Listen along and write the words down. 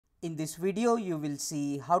In this video, you will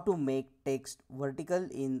see how to make text vertical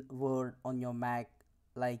in Word on your Mac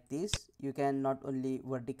like this. You can not only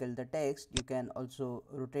vertical the text, you can also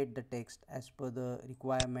rotate the text as per the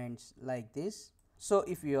requirements like this. So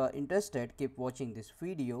if you are interested, keep watching this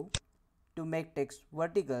video. To make text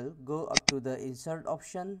vertical, go up to the insert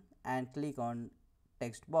option and click on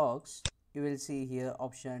text box. You will see here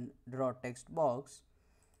option draw text box.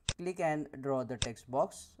 Click and draw the text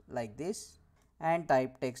box like this and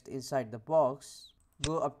type text inside the box.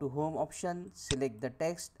 Go up to home option, select the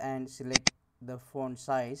text and select the font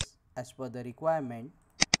size as per the requirement.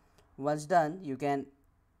 Once done, you can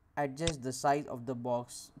adjust the size of the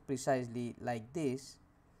box precisely like this,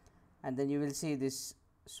 and then you will see this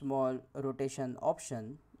small rotation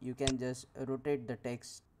option. You can just rotate the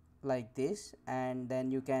text like this, and then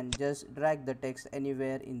you can just drag the text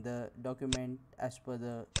anywhere in the document as per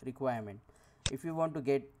the requirement. If you want to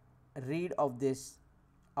get rid of this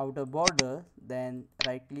outer border, then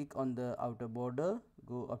right click on the outer border,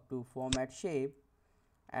 go up to format shape,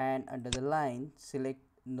 and under the line select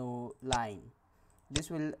no line. This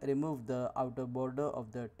will remove the outer border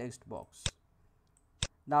of the text box.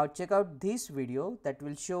 Now check out this video that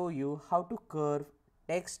will show you how to curve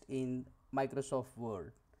text in Microsoft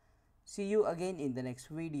Word. See you again in the next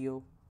video.